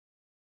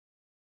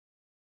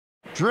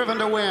driven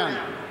to win.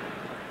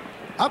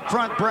 Up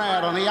front,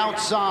 Brad on the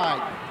outside.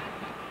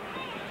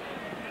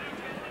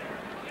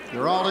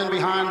 They're all in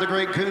behind the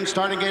Great Coon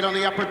starting gate on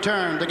the upper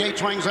turn. The gate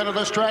swings into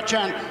the stretch,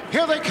 and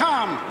here they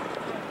come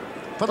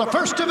for the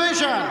first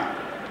division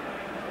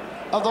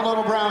of the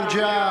Little Brown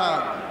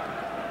Jug.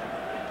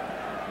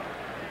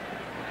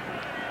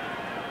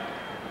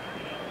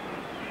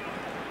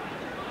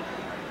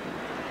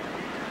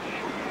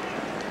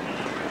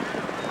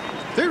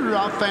 The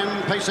rough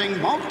end pacing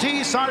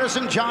Maltese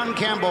Artisan John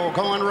Campbell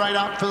going right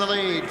out for the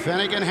lead.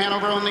 Finnegan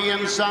Hanover on the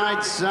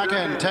inside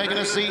second. Taking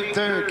a seat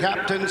third.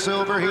 Captain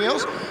Silver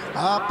Heels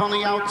up on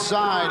the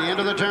outside.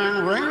 Into the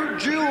turn. Rare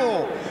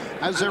Jewel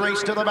as they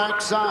race to the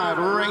backside.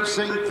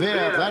 Racing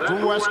fifth. That's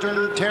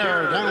Western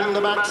Terror. Down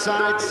the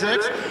backside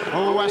sixth.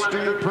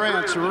 Western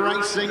Prince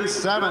racing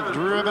seventh.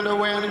 Driven to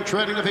win and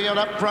treading the field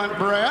up front.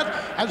 Brad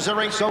as they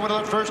race over to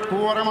the first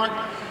quarter mark.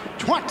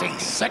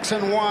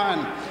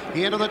 26-1.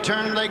 Into the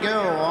turn they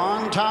go.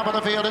 On top of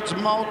the field, it's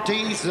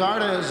Maltese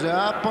Artis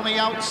up on the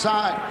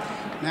outside.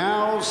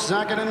 Now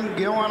second and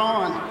going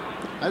on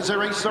as they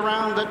race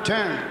around the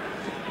turn.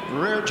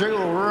 Rear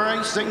Jewel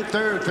racing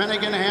third.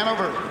 Finnegan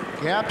Hanover.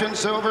 Captain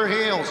Silver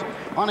Heels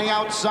on the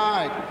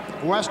outside.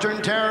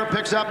 Western Terror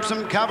picks up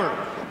some cover.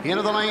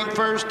 Into the lane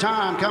first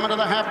time. Coming to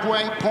the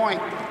halfway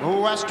point.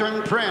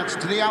 Western Prince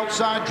to the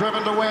outside,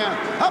 driven to win.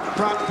 Up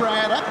front,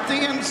 Brad up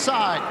the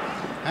inside.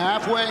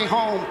 Halfway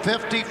home,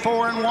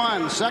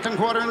 54-1. Second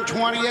quarter and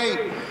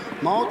 28.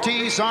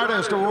 Maltese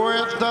Artist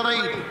with the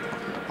lead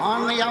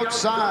on the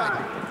outside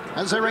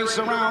as they race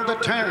around the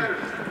turn.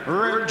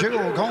 Rear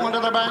Jewel going to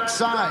the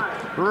backside.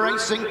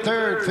 Racing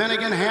third.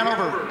 Finnegan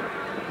Hanover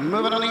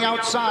moving on the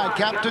outside.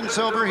 Captain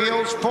Silver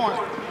Heels fourth.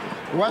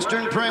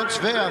 Western Prince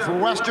fifth.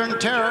 Western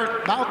Terror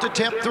about to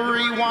tip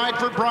three wide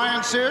for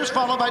Brian Sears,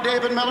 followed by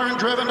David Miller and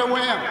driven to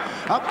win.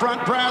 Up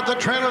front, Brad the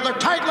trailer. They're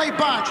tightly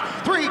bunched.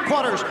 Three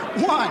quarters.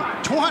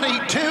 1,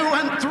 22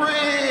 and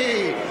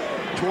 3.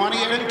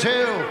 28 and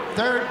 2.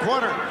 Third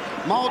quarter.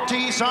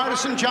 Maltese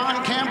Artisan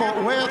John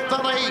Campbell with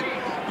the lead.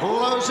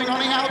 Closing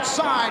on the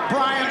outside.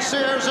 Brian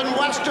Sears and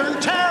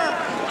Western Terror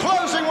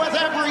closing with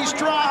every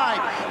stride.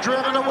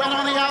 Driven to win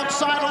on the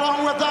outside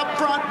along with up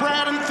front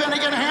Brad and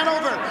Finnegan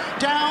Hanover.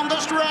 Down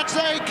the stretch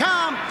they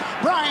come.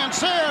 Brian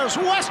Sears,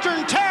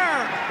 Western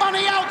Terror on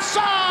the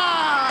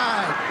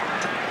outside.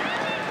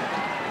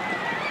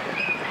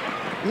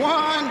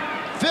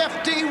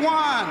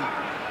 1:51.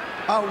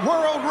 A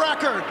world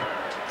record.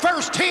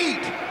 First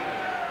heat.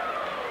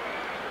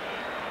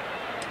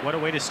 What a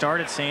way to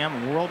start it,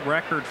 Sam. World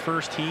record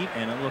first heat,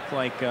 and it looked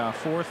like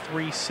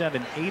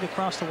 4:3.78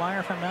 across the wire,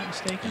 if I'm not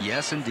mistaken.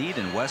 Yes, indeed.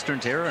 And Western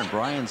Terror and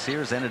Brian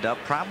Sears ended up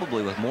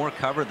probably with more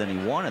cover than he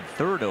wanted.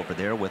 Third over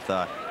there with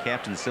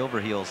Captain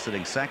Silverheels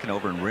sitting second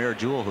over, and Rare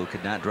Jewel, who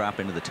could not drop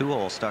into the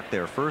two-hole, stuck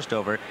there first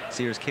over.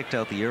 Sears kicked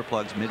out the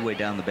earplugs midway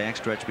down the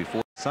backstretch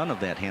before the son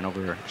of that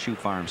Hanover Shoe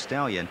Farm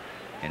stallion,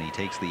 and he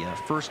takes the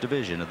first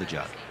division of the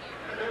jug.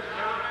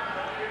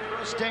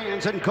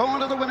 Stands and going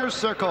to the winner's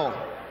circle.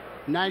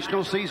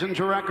 National season's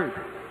record.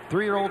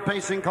 3-year-old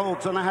pacing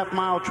colts on a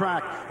half-mile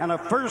track, and a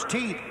first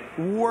heat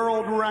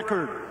world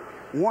record.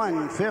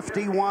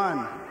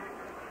 1:51.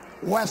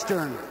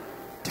 Western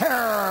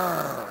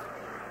Terror.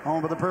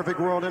 Home of the Perfect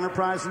World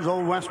Enterprises,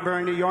 Old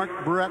Westbury, New York.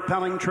 Brett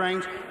Pelling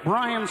trains.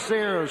 Brian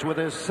Sears with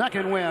his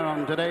second win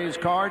on today's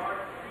card.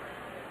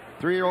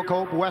 3-year-old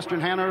colt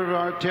Western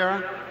Hanover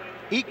Terror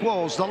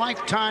equals the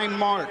lifetime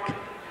mark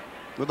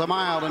with a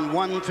mile in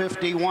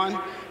 1:51.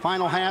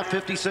 Final half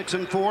 56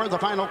 and 4. The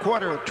final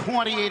quarter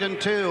 28 and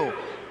 2.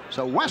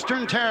 So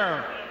Western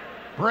Terror,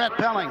 Brett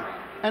Pelling,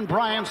 and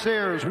Brian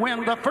Sears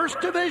win the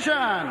first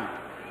division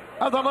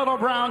of the Little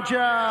Brown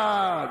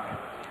Jug.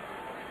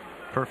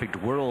 Perfect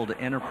World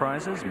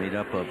Enterprises, made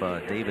up of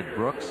David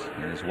Brooks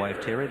and his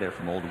wife Terry. They're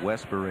from Old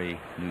Westbury,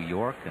 New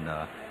York, and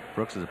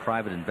Brooks is a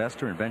private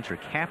investor and venture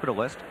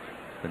capitalist.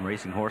 Been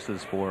racing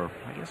horses for,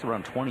 I guess,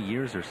 around 20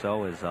 years or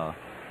so. His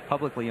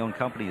publicly owned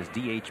company is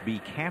DHB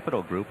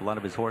Capital Group. A lot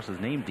of his horses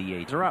named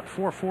DH. They're up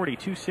 440,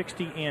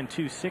 260, and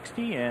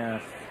 260.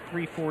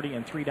 $340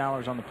 and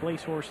 $3 on the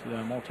place horse,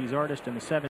 the Maltese Artist, and the 7.